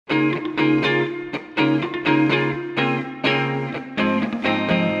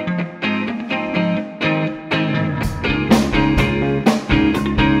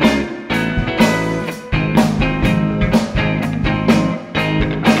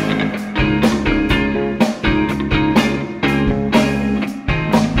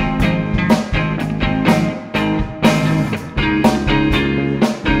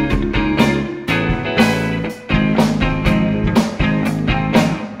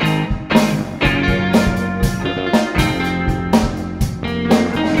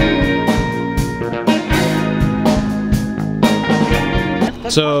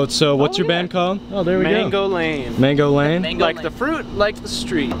So what's your band called? Oh, there we go. Mango Lane. Mango Lane? Mango like Lane. The fruit, like the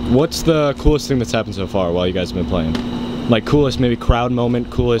street. What's the coolest thing that's happened so far while you guys have been playing? Like coolest maybe crowd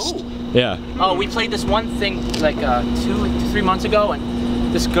moment, coolest. Ooh. Yeah. Oh, we played this one thing like 3 months ago,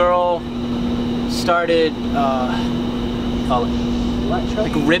 and this girl started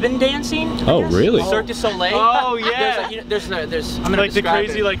like ribbon dancing. Oh, really? Cirque du Soleil. Oh, yeah. There's I'm gonna like the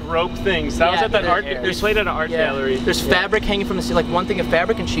crazy it. like rope things. That was at that art. They played at an art gallery. There's fabric hanging from the ceiling, like one thing of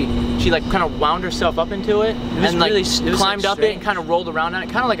fabric, and she like kind of wound herself up into it, and like climbed up it and kind of rolled around on it,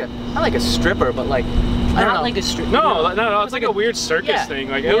 kind of like not like a stripper, but like. I don't know. Like a stripper. No, it's like a weird circus thing.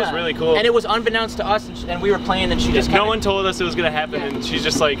 Like it was really cool. And it was unbeknownst to us, and we were playing, and she just no one told us it was gonna happen, and she's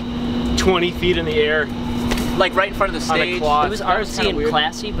just like 20 feet in the air. Like right in front of the stage. It was artsy and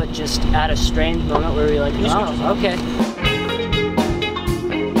classy, but just at a strange moment where we were like, oh, okay.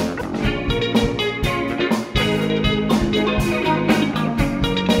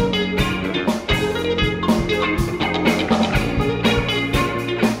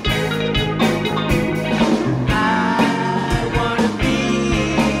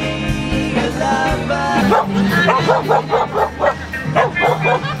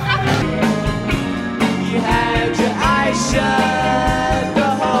 You had your eyes shut the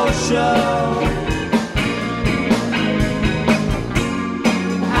whole show.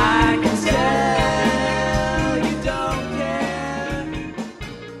 I can tell you don't care.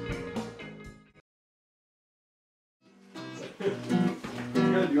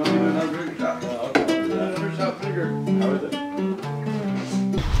 Good, you want me to do another bigger shot? Another shot bigger. How is it?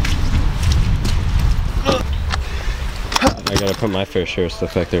 I gotta put my fair share of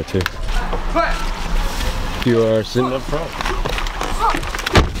stuff back there too. You are sitting up front.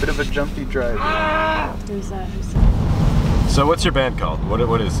 Bit of a jumpy drive. Who's that? So what's your band called? What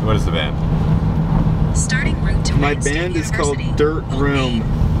is the band? Starting route to My band is called Dirt Room.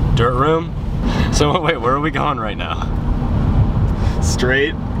 Dirt Room? So wait, where are we going right now?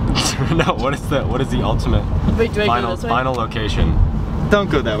 Straight. No, what is the ultimate final location? Don't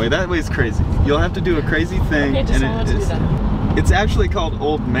go that way. That way is crazy. You'll have to do a crazy thing, and it's actually called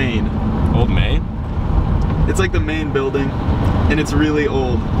Old Main. Old Main? It's like the main building, and it's really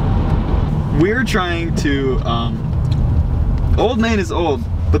old. We're trying to, Old Main is old,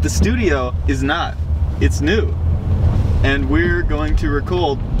 but the studio is not. It's new. And we're going to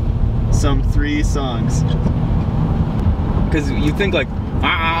record some 3 songs. Because you think like,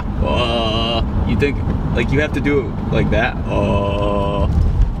 you think like you have to do it like that,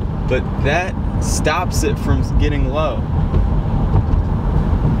 but that stops it from getting low.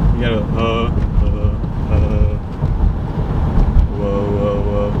 You gotta, whoa, whoa,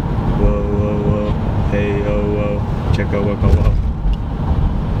 whoa, whoa, whoa, whoa, hey, oh, whoa, check, oh, whoa, whoa.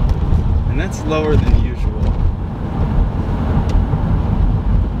 And that's lower than usual.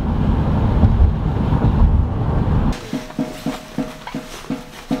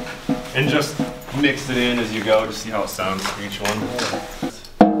 And just mix it in as you go to see how it sounds for each one.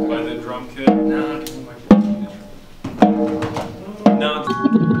 By the drum kit? No.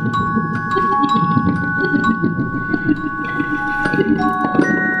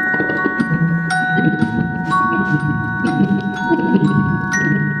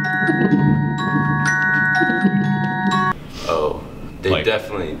 Oh,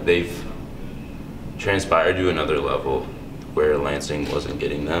 they've transpired to another level where Lansing wasn't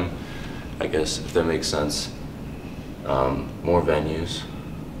getting them, I guess, if that makes sense. More venues,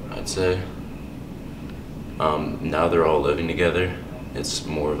 I'd say. Now they're all living together. It's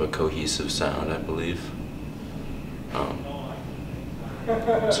more of a cohesive sound, I believe.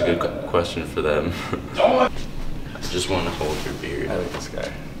 It's a good question for them. Just want to hold your beard. I like this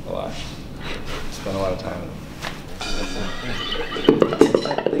guy a lot. Spent a lot of time with him.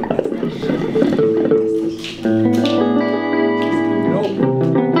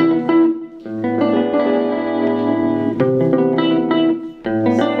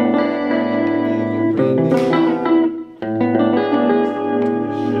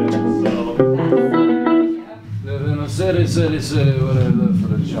 Live in a city, where I live for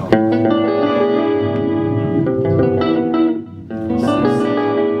the job.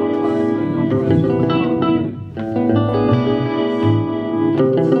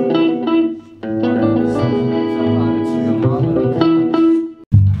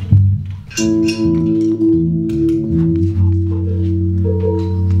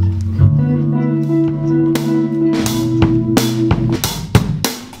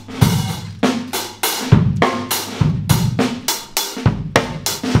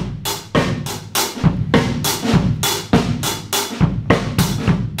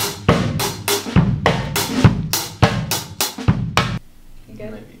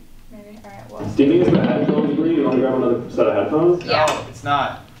 It's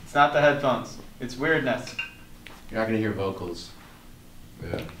not. It's not the headphones. It's weirdness. You're not gonna hear vocals.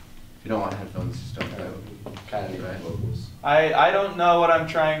 Yeah. If you don't want headphones, just don't have kind of anyway. Vocals. I don't know what I'm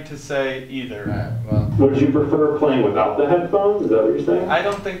trying to say either. Alright, well. Would you prefer playing without the headphones? Is that what you're saying? I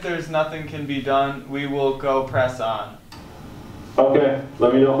don't think there's nothing can be done. We will go press on. Okay,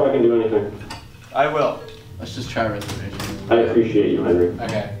 let me know if I can do anything. I will. Let's just try reservation. I appreciate you, Henry.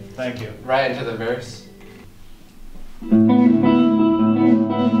 Okay. Thank you. Right into the verse.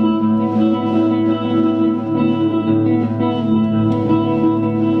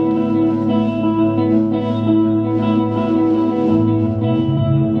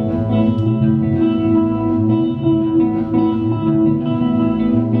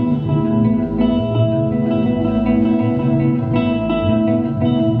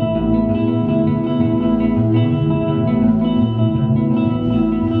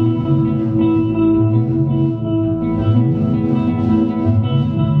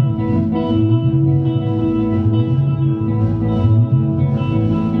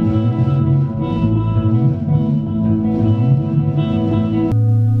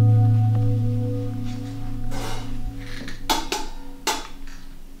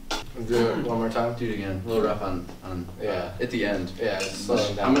 Do it one more time. Do it again. A little rough on yeah. At the end. Yeah, it's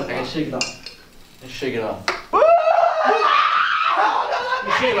slowing down. I gotta shake it off. Shake it off.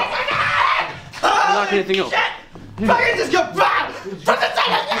 Shake it off. I'm not gonna think of. Fucking just go back!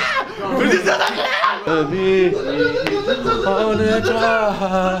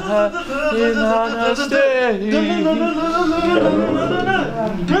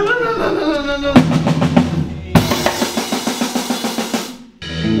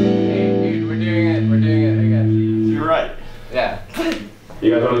 We're doing it again. You're right. Yeah. You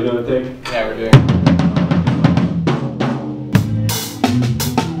guys want to do the take? Yeah, we're doing it.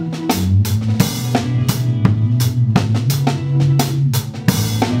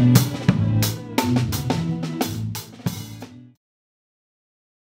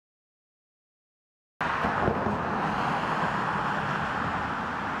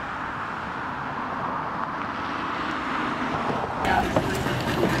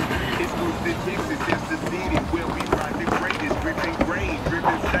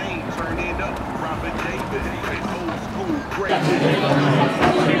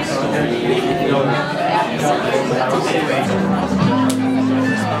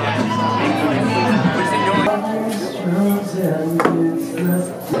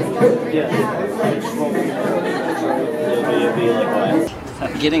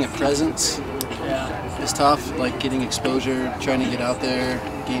 Getting a presence is tough, like getting exposure, trying to get out there,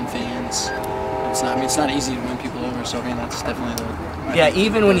 gain fans. It's not, I mean, it's not easy to win people over, so I mean, that's definitely the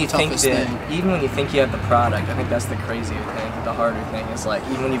even when you think thing. even when you think you have the product, I think that's the crazier thing, the harder thing is like,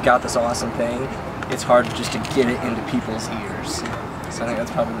 even when you've got this awesome thing, it's hard just to get it into people's ears. So I think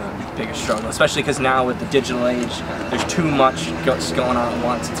that's probably the biggest struggle, especially because now with the digital age, there's too much going on at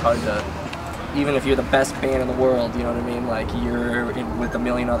once. It's hard to, even if you're the best band in the world, you know what I mean? Like, you're with a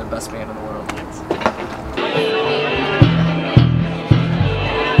million other best band in the world.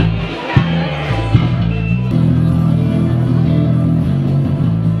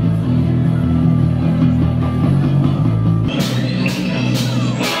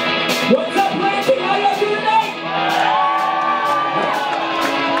 What's up, Lansing? How y'all doing tonight?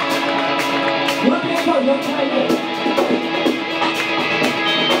 Look at her, look at her.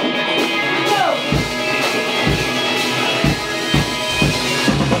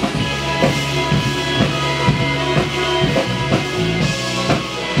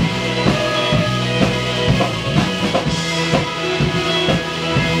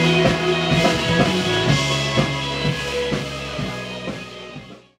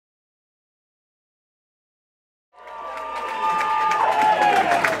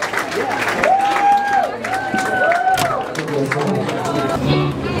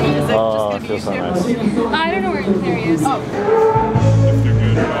 Oh, it feels so nice. I don't know where Harry is. If they're good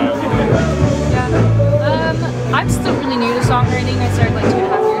or not. Yeah. I'm still really new to songwriting. I started like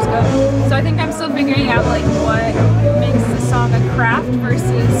 2.5 years ago. So I think I'm still figuring out like what makes the song a craft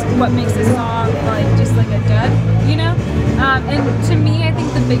versus what makes the song like just like a dud, you know? And to me, I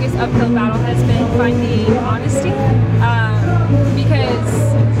think the biggest uphill battle has been finding honesty. Because,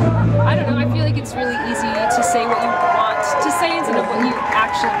 I don't know, I feel like it's really easy to say what you want to say instead of what you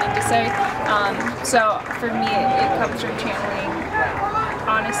actually mean to say. So for me, it comes from channeling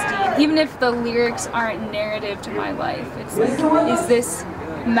honesty. Even if the lyrics aren't narrative to my life, it's like, is this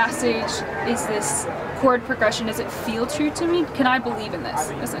message, is this chord progression, does it feel true to me? Can I believe in this,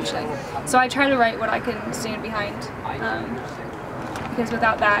 essentially? So I try to write what I can stand behind, because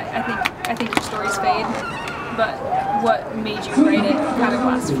without that, I think your stories fade. but what made you write it kind of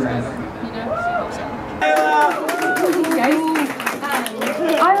lasts forever, you know? I hope so. Guys,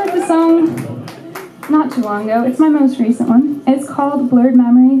 I wrote the song not too long ago. It's my most recent one. It's called Blurred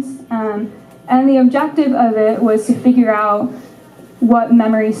Memories, and the objective of it was to figure out what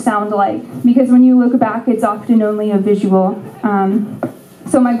memories sound like, because when you look back, it's often only a visual.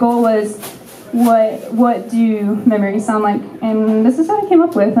 So my goal was, what do memories sound like? And this is what I came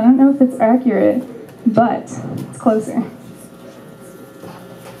up with. I don't know if it's accurate, but it's closer.